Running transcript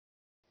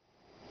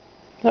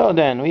So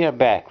then we are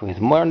back with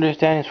more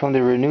understandings from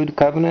the Renewed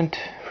Covenant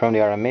from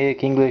the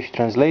Aramaic English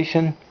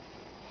translation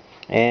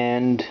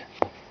and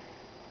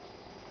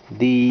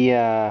the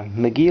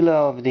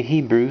Megillah of the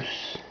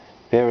Hebrews.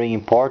 Very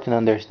important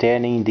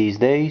understanding these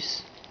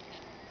days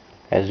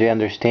as we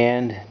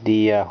understand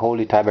the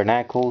Holy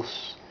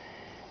Tabernacles.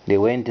 They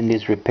went in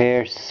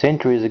disrepair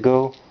centuries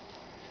ago,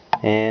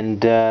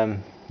 and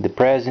the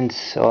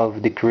presence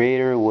of the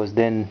Creator was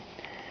then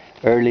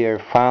earlier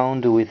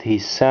found with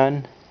His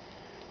Son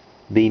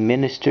being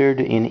ministered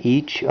in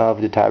each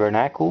of the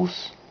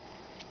tabernacles.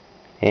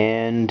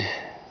 And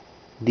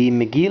the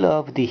Megillah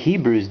of the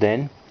Hebrews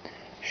then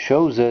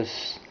shows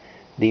us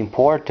the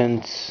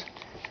importance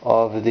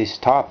of this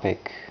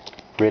topic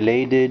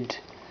related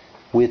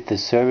with the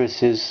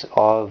services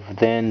of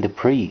then the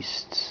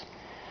priests.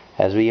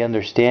 As we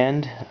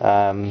understand,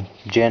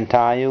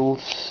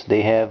 Gentiles,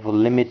 they have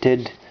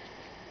limited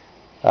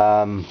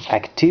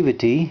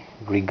activity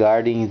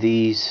regarding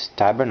these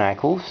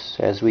tabernacles.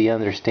 As we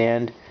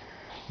understand,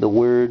 the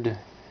word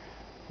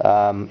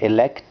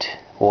elect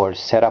or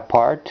set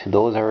apart,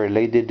 those are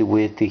related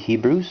with the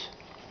Hebrews.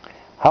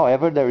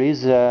 However, there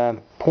is a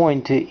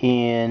point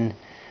in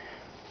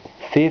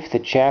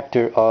 5th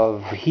chapter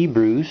of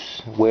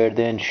Hebrews where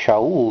then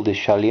Shaul the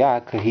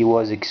Shaliach, he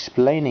was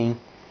explaining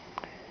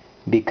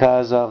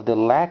because of the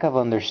lack of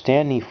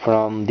understanding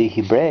from the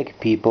Hebraic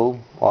people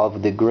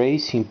of the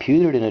grace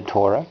imputed in the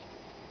Torah,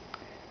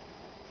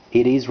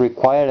 it is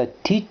required a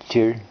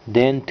teacher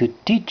then to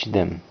teach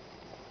them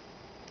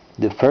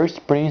the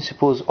first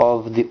principles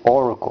of the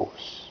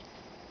oracles.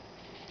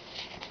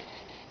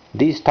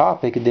 This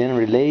topic then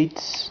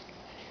relates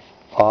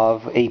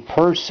of a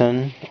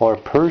person or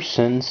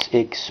persons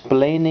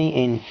explaining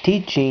and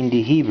teaching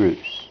the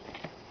Hebrews.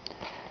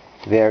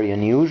 Very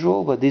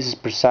unusual, but this is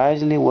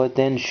precisely what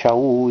then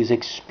Shaul is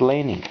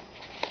explaining.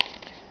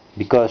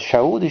 Because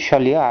Shaul the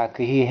Shaliach,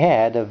 he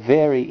had a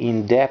very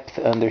in-depth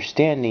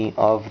understanding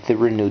of the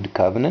renewed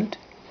covenant,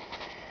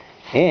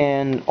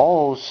 and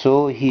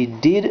also he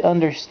did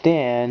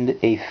understand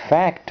a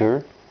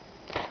factor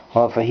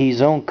of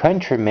his own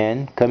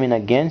countrymen coming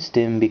against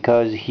him,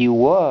 because he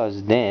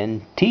was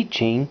then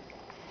teaching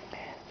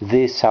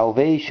the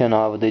salvation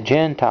of the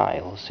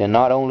Gentiles and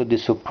not only the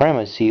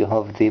supremacy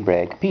of the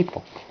Hebraic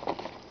people.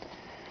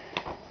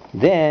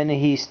 Then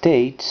he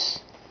states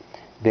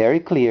very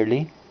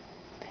clearly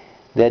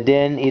that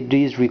then it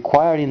is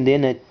required in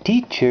then a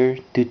teacher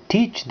to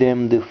teach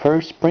them the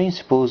first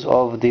principles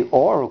of the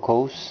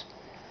oracles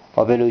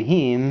of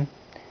Elohim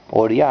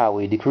or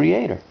Yahweh the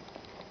Creator.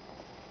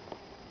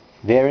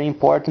 Very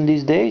important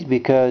these days,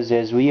 because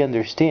as we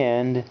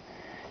understand,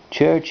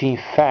 church in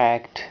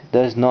fact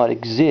does not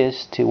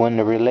exist when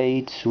it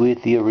relates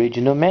with the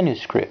original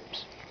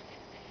manuscripts.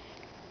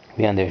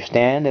 We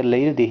understand that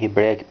later the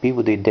Hebraic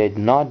people, they did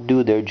not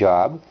do their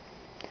job.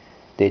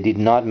 They did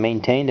not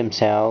maintain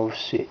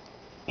themselves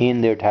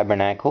in their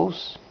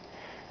tabernacles,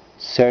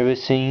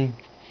 servicing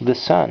the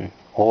Son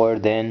or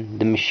then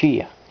the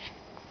Messiah.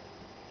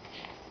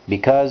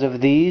 Because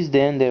of these,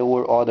 then there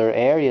were other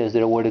areas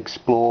that were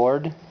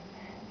explored,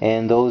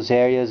 and those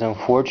areas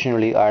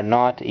unfortunately are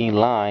not in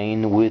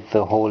line with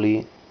the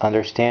holy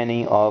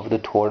understanding of the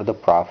Torah, the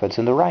prophets,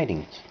 and the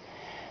writings.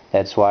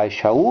 That's why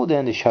Shaul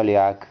then the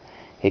Shaliach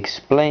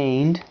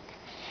explained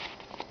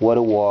what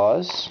it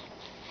was,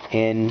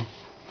 and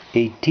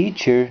a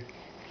teacher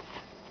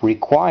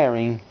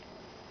requiring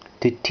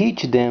to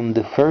teach them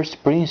the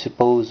first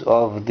principles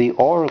of the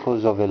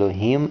oracles of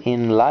Elohim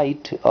in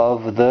light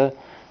of the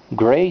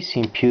grace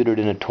imputed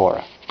in the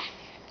Torah.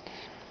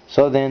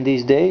 So then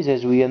these days,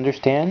 as we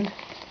understand,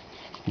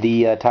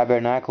 the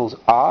tabernacles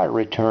are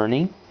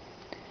returning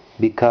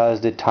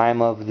because the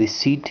time of the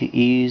seat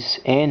is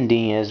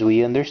ending, as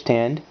we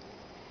understand.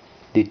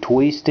 The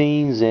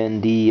twistings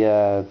and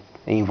the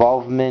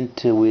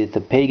involvement with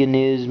the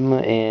paganism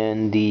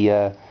and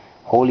the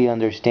holy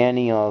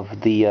understanding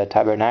of the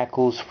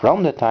tabernacles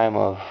from the time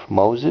of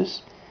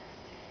Moses.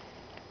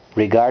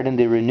 Regarding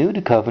the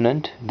renewed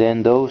covenant,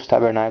 then those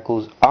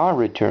tabernacles are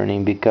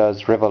returning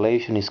because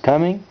Revelation is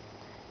coming,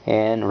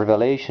 and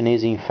Revelation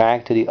is in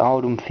fact the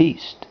autumn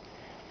feast.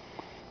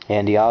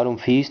 And the autumn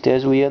feast,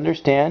 as we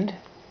understand,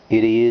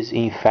 it is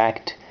in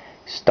fact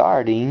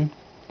starting,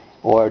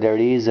 or there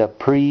is a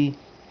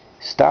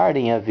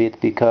pre-starting of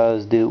it,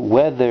 because the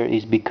weather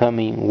is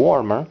becoming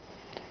warmer.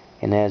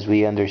 And as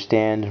we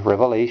understand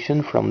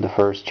Revelation from the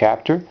first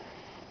chapter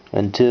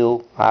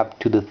until up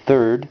to the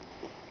third,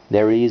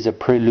 there is a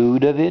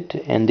prelude of it,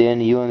 and then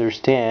you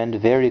understand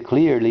very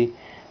clearly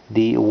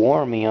the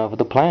warming of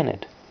the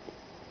planet.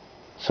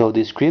 So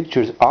the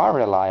scriptures are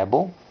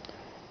reliable,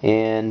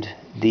 and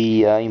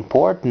the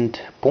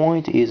important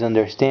point is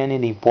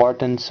understanding the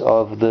importance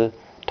of the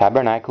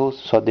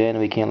tabernacles, so then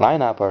we can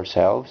line up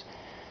ourselves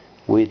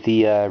with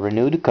the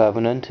renewed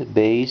covenant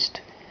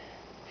based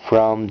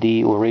from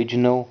the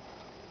original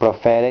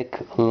prophetic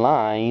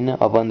line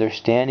of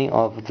understanding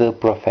of the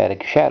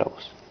prophetic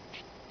shadows.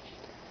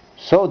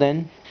 So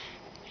then,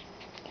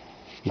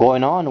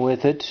 going on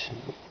with it,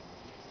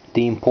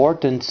 the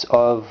importance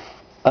of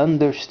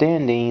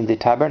understanding the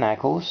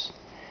tabernacles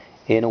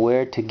and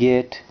where to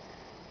get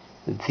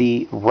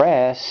the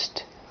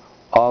rest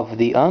of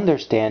the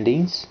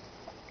understandings.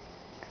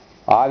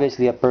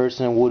 Obviously, a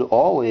person would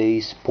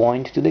always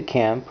point to the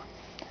camp.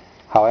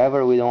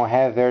 However, we don't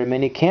have very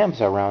many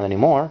camps around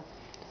anymore.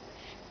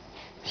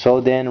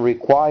 So then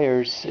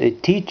requires a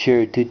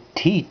teacher to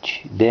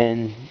teach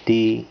then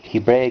the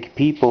Hebraic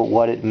people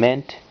what it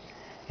meant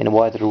and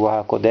what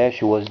Ruach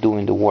HaKodesh was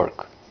doing the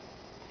work.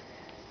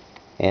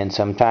 And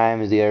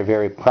sometimes they are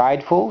very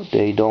prideful,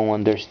 they don't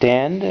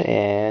understand,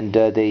 and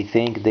they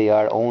think they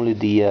are only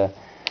the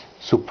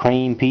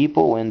supreme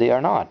people when they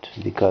are not.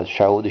 Because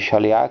Shaul the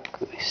Shaliach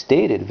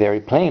stated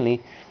very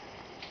plainly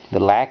the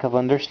lack of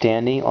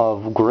understanding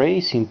of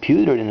grace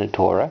imputed in the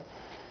Torah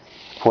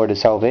for the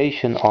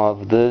salvation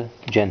of the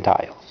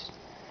Gentiles.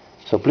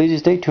 So please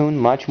stay tuned,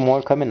 much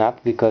more coming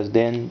up, because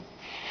then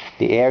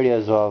the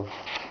areas of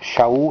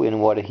Shaul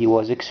and what he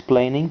was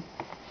explaining,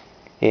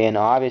 and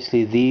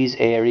obviously these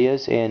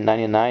areas and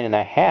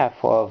 99.5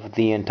 of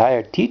the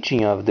entire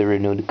teaching of the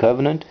renewed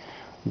covenant,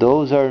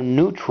 those are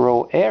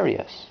neutral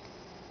areas.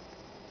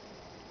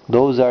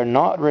 Those are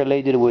not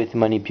related with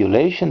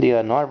manipulation, they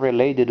are not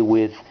related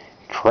with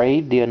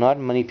trade, they are not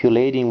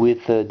manipulating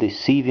with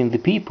deceiving the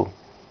people.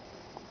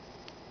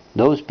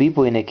 Those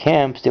people in the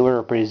camps, they were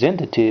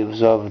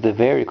representatives of the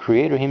very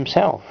Creator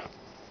Himself.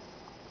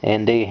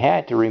 And they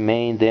had to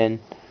remain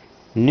then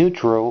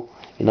neutral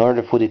in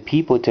order for the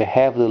people to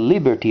have the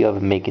liberty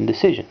of making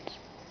decisions.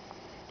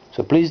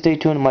 So please stay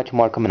tuned, much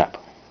more coming up.